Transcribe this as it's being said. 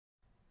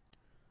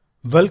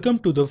Welcome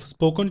to the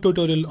spoken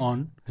tutorial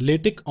on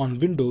LaTeX on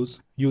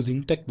Windows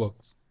using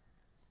TeXworks.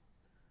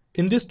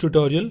 In this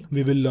tutorial,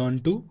 we will learn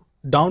to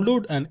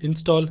download and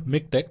install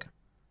MiKTeX,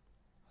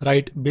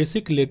 write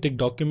basic LaTeX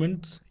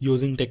documents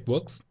using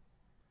TeXworks,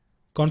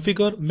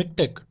 configure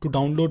MiKTeX to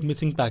download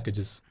missing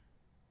packages.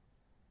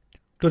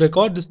 To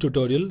record this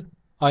tutorial,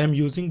 I am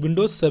using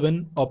Windows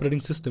 7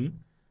 operating system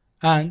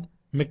and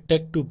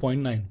MiKTeX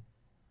 2.9.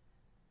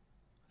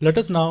 Let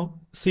us now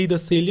see the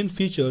salient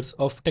features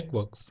of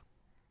TeXworks.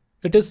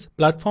 It is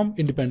platform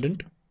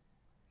independent.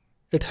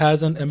 It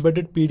has an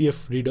embedded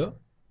PDF reader.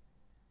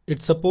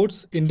 It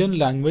supports Indian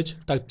language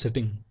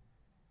typesetting.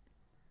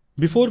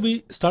 Before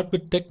we start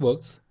with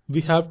TeXworks,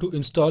 we have to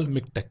install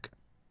MiKTeX.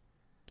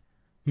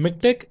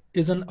 MiKTeX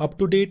is an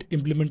up-to-date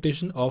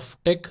implementation of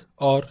TeX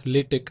or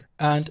LaTeX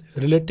and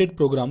related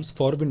programs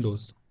for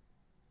Windows.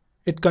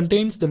 It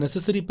contains the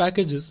necessary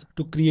packages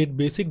to create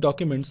basic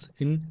documents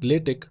in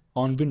LaTeX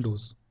on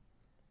Windows.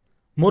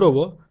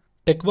 Moreover,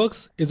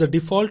 TeXworks is a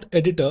default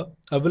editor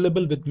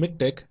available with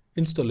MiKTeX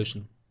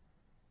installation.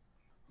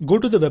 Go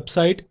to the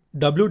website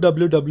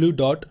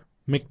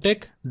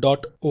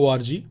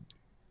www.miktex.org.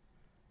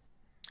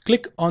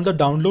 Click on the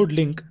download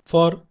link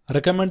for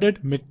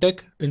recommended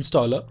MiKTeX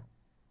installer.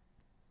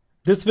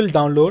 This will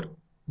download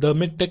the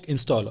MiKTeX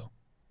installer.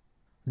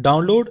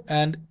 Download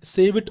and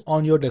save it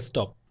on your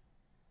desktop.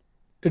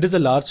 It is a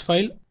large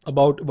file,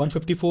 about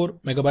 154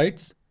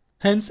 megabytes,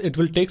 hence it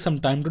will take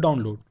some time to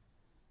download.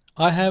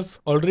 I have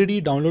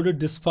already downloaded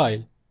this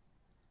file.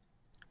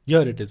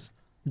 Here it is.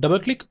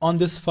 Double-click on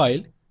this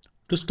file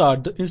to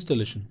start the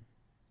installation.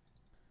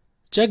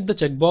 Check the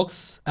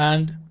checkbox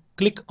and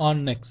click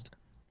on Next.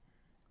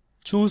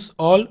 Choose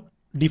all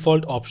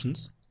default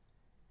options.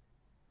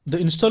 The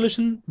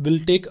installation will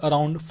take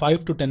around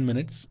 5 to 10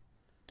 minutes.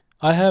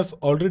 I have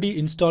already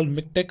installed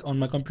MiKTeX on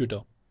my computer.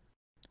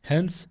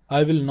 Hence,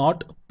 I will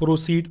not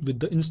proceed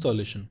with the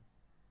installation.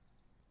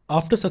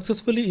 After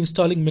successfully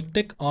installing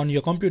MiKTeX on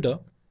your computer,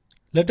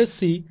 let us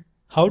see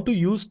how to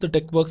use the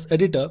TeXworks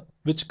editor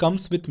which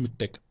comes with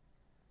MiKTeX.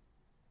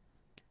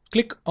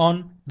 Click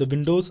on the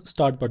Windows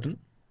Start button.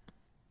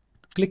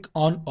 Click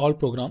on All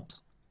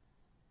Programs.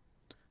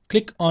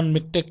 Click on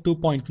MiKTeX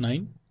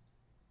 2.9.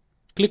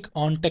 Click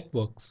on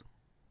TeXworks.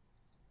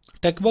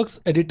 TeXworks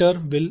editor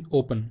will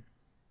open.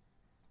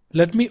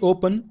 Let me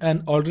open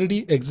an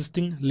already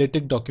existing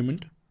LaTeX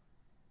document.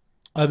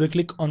 I will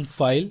click on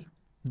File,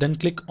 then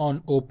click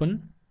on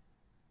Open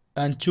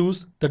and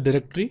choose the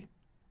directory.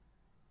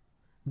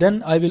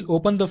 Then I will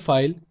open the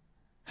file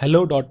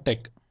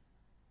hello.tex.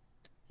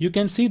 You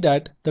can see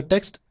that the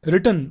text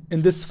written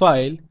in this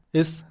file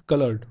is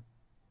colored.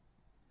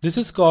 This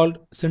is called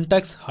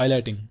syntax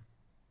highlighting.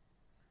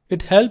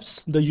 It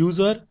helps the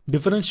user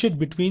differentiate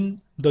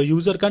between the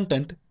user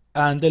content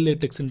and the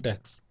LaTeX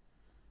syntax.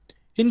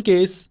 In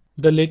case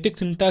the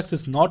LaTeX syntax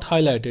is not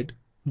highlighted,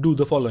 do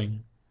the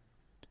following.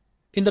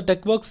 In the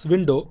TeXworks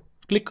window,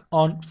 click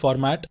on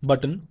Format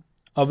button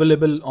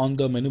available on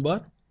the menu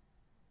bar.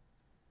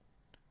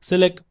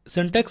 Select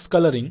Syntax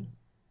Coloring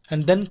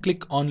and then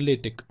click on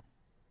LaTeX.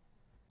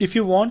 If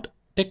you want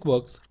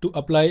TeXworks to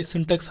apply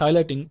syntax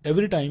highlighting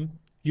every time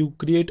you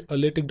create a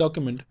LaTeX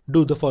document,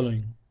 do the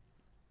following.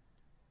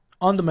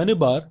 On the menu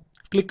bar,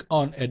 click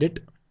on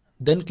Edit,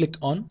 then click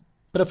on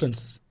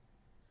Preferences.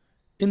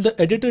 In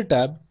the Editor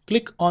tab,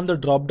 click on the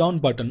drop-down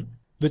button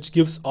which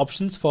gives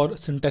options for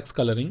syntax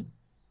coloring.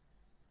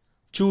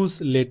 Choose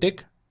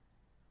LaTeX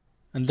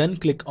and then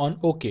click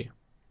on OK.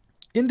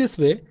 In this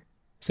way,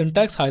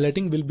 syntax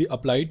highlighting will be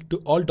applied to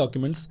all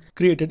documents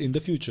created in the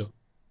future.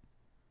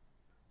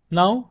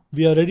 Now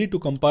we are ready to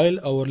compile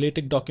our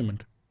LaTeX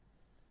document.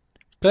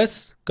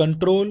 Press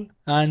Ctrl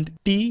and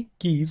T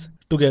keys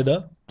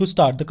together to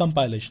start the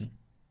compilation.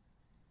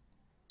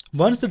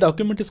 Once the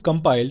document is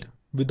compiled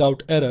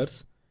without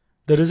errors,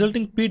 the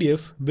resulting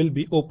PDF will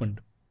be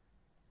opened.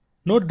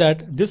 Note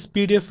that this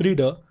PDF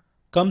reader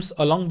comes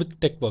along with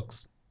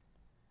TeXworks.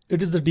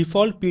 It is the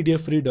default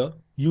PDF reader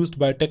used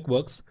by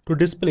TeXworks to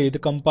display the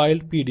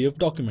compiled PDF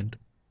document.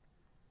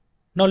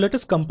 Now let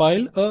us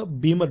compile a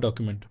Beamer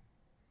document.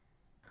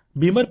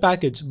 Beamer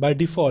package by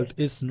default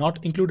is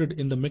not included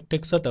in the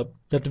MiKTeX setup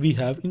that we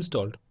have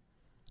installed.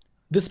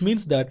 This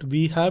means that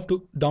we have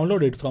to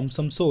download it from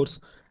some source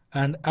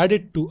and add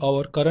it to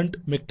our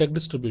current MiKTeX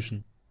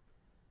distribution.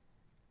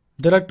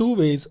 There are two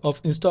ways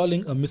of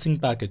installing a missing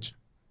package.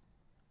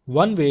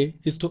 One way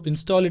is to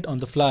install it on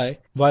the fly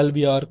while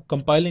we are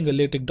compiling a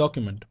LaTeX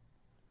document.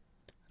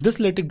 This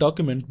LaTeX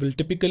document will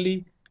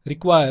typically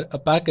require a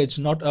package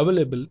not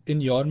available in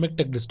your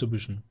MiKTeX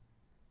distribution.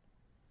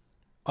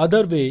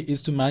 Other way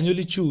is to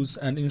manually choose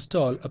and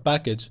install a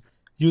package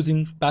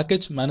using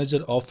Package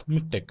Manager of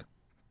MiKTeX.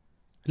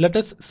 Let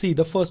us see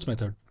the first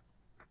method.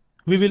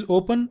 We will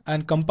open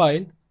and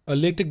compile a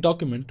LaTeX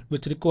document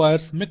which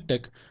requires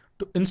MiKTeX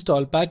to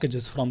install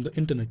packages from the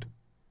internet.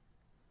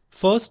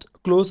 First,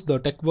 close the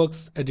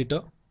TeXworks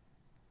editor.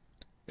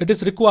 It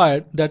is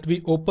required that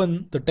we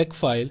open the TeX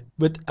file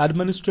with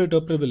administrator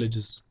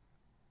privileges.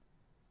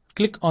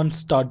 Click on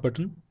Start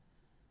button.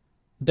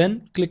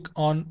 Then click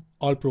on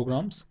All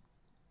Programs.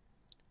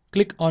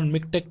 Click on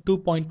MiKTeX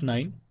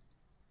 2.9.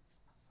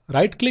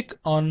 Right click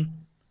on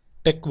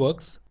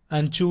TeXworks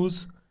and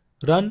choose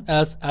Run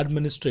as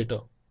Administrator.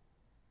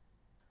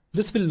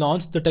 This will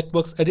launch the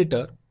TeXworks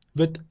editor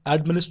with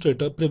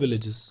administrator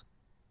privileges.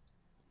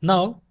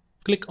 Now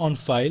click on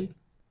File,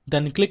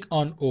 then click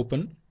on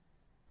Open.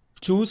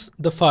 Choose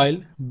the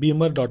file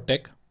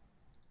beamer.tex.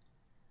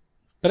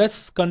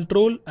 Press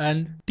Ctrl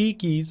and T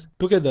keys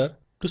together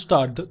to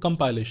start the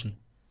compilation.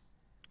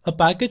 A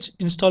package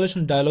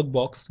installation dialog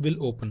box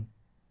will open.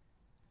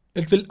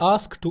 It will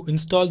ask to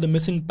install the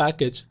missing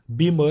package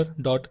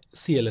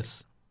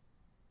beamer.cls.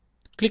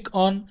 Click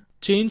on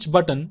Change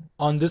button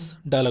on this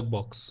dialog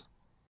box.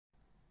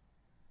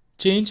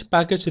 Change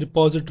Package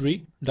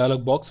Repository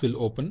dialog box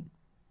will open.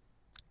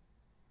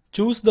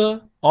 Choose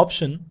the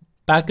option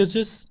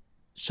Packages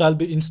shall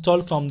be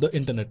installed from the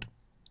internet.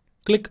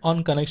 Click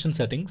on Connection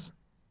Settings.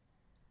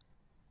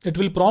 It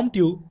will prompt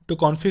you to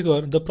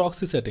configure the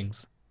proxy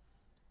settings.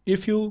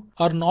 If you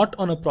are not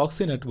on a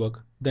proxy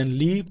network, then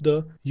leave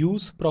the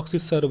Use Proxy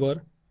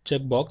Server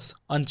checkbox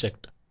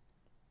unchecked.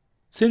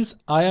 Since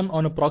I am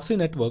on a proxy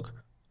network,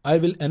 I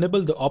will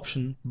enable the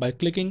option by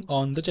clicking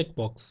on the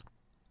checkbox.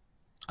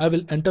 I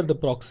will enter the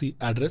proxy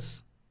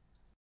address.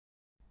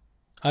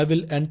 I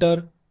will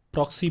enter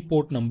proxy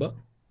port number.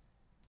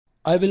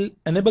 I will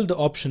enable the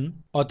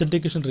option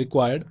Authentication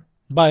Required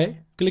by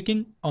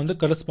clicking on the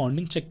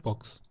corresponding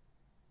checkbox.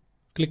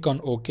 Click on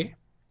OK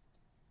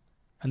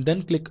and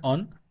then click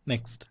on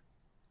Next.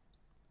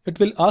 It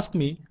will ask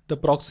me the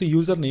proxy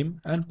username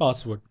and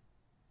password.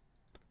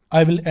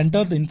 I will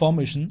enter the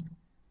information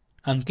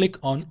and click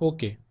on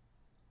OK.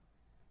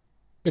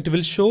 It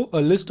will show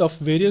a list of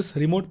various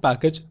remote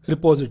package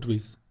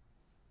repositories.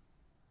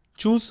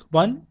 Choose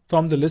one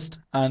from the list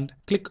and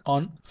click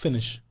on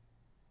Finish.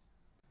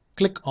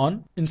 Click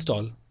on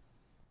Install.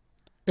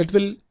 It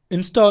will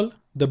install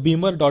the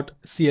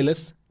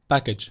beamer.cls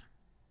package.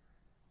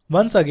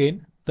 Once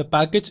again, the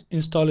package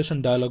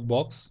installation dialog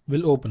box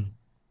will open.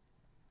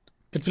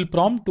 It will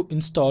prompt to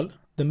install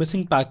the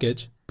missing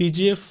package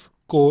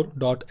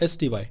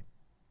pgfcore.sty.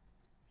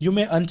 You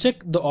may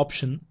uncheck the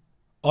option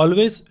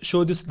Always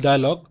show this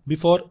dialog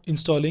before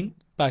installing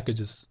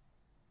packages.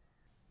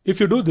 If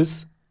you do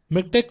this,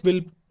 MiKTeX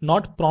will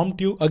not prompt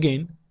you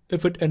again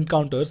if it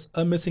encounters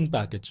a missing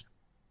package.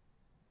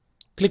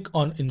 Click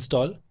on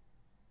Install.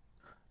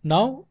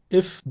 Now,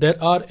 if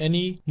there are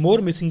any more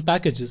missing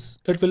packages,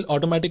 it will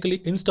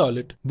automatically install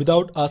it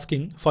without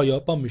asking for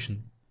your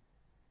permission.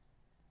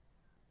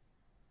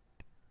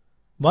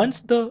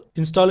 Once the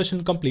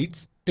installation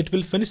completes, it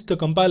will finish the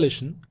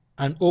compilation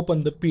and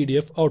open the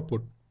PDF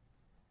output.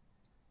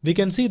 We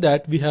can see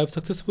that we have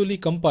successfully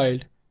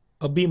compiled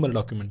a Beamer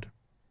document.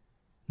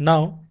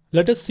 Now,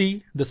 let us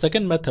see the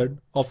second method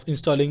of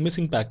installing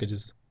missing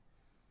packages.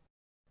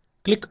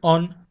 Click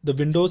on the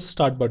Windows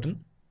Start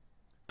button.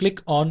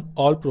 Click on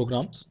All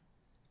Programs.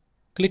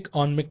 Click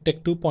on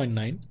MiKTeX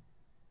 2.9.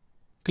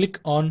 Click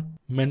on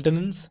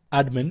Maintenance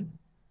Admin.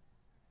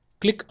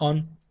 Click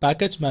on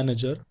Package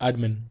Manager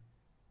Admin.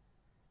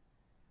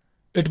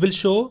 It will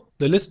show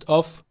the list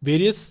of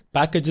various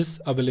packages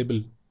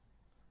available.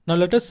 Now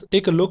let us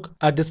take a look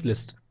at this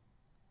list.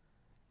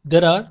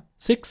 There are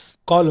 6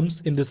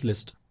 columns in this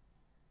list.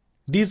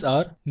 These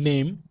are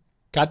name,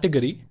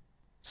 category,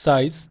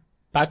 size,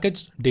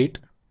 packaged date,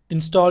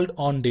 installed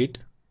on date,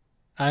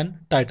 and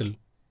title.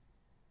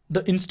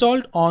 The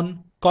installed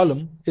on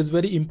column is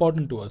very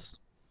important to us.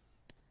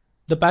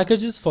 The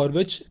packages for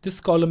which this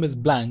column is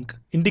blank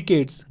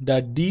indicates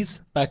that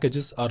these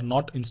packages are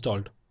not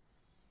installed.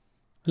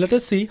 Let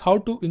us see how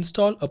to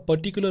install a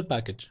particular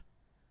package.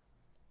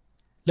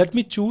 Let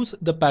me choose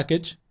the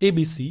package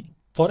ABC,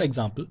 for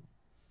example.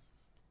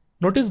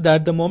 Notice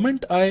that the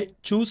moment I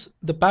choose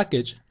the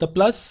package, the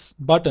plus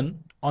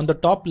button on the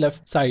top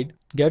left side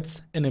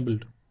gets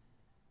enabled.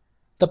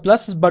 The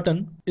plus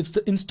button is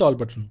the install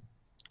button.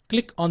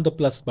 Click on the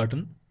plus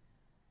button.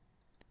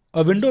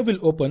 A window will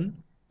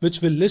open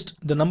which will list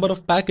the number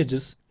of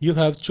packages you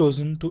have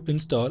chosen to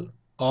install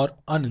or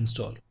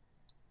uninstall.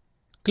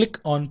 Click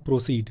on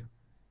Proceed.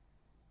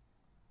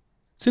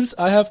 Since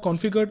I have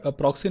configured a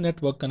proxy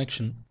network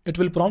connection, it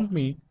will prompt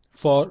me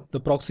for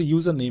the proxy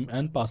username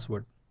and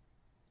password.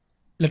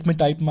 Let me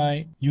type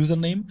my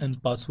username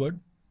and password.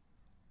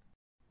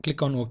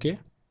 Click on OK.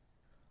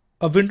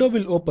 A window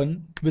will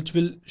open which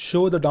will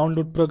show the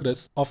download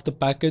progress of the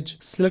package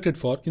selected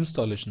for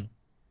installation.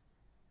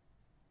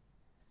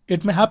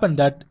 It may happen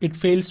that it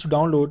fails to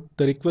download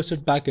the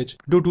requested package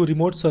due to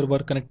remote server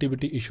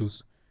connectivity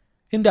issues.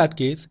 In that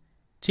case,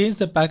 change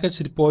the package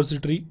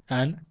repository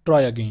and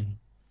try again.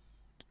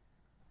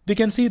 We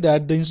can see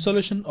that the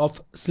installation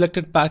of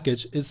selected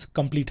package is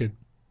completed.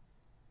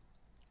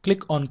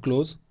 Click on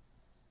Close.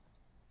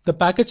 The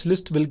package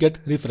list will get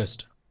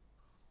refreshed.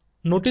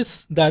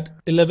 Notice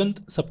that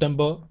 11th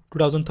September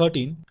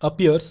 2013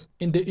 appears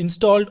in the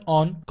Installed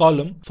On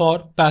column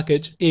for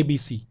package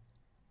ABC.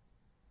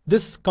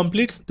 This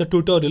completes the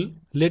tutorial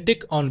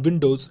LaTeX on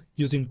Windows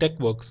using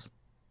TeXworks.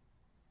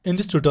 In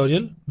this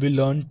tutorial, we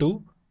learn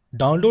to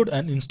download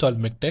and install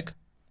MiKTeX,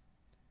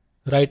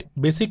 write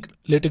basic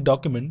LaTeX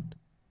document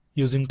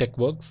using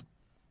TeXworks,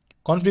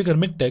 configure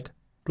MiKTeX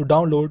to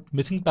download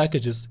missing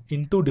packages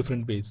in 2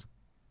 different ways.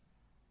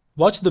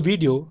 Watch the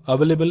video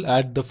available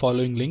at the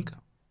following link.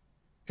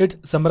 It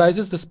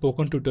summarizes the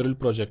spoken tutorial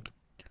project.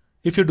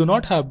 If you do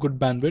not have good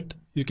bandwidth,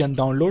 you can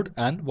download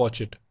and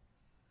watch it.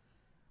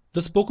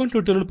 The Spoken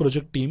Tutorial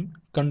project team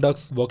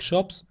conducts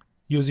workshops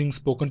using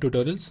spoken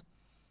tutorials,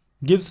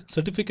 gives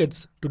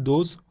certificates to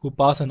those who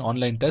pass an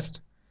online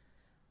test.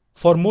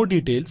 For more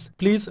details,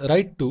 please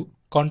write to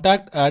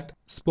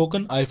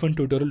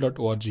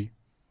contact@spoken-tutorial.org.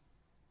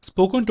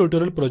 Spoken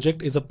Tutorial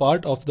project is a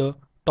part of the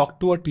Talk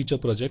to a Teacher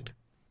project.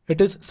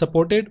 It is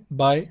supported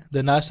by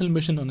the National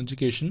Mission on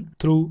Education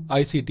through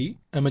ICT,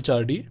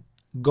 MHRD,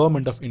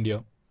 Government of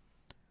India.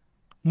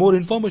 More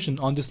information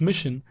on this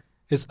mission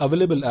is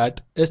available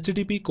at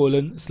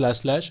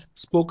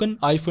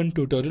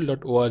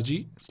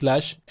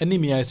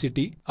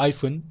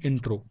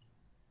http://spoken-tutorial.org/nmeict-intro.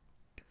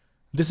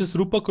 This is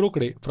Rupak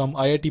Rokde from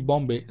IIT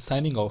Bombay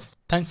signing off.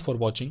 Thanks for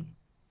watching.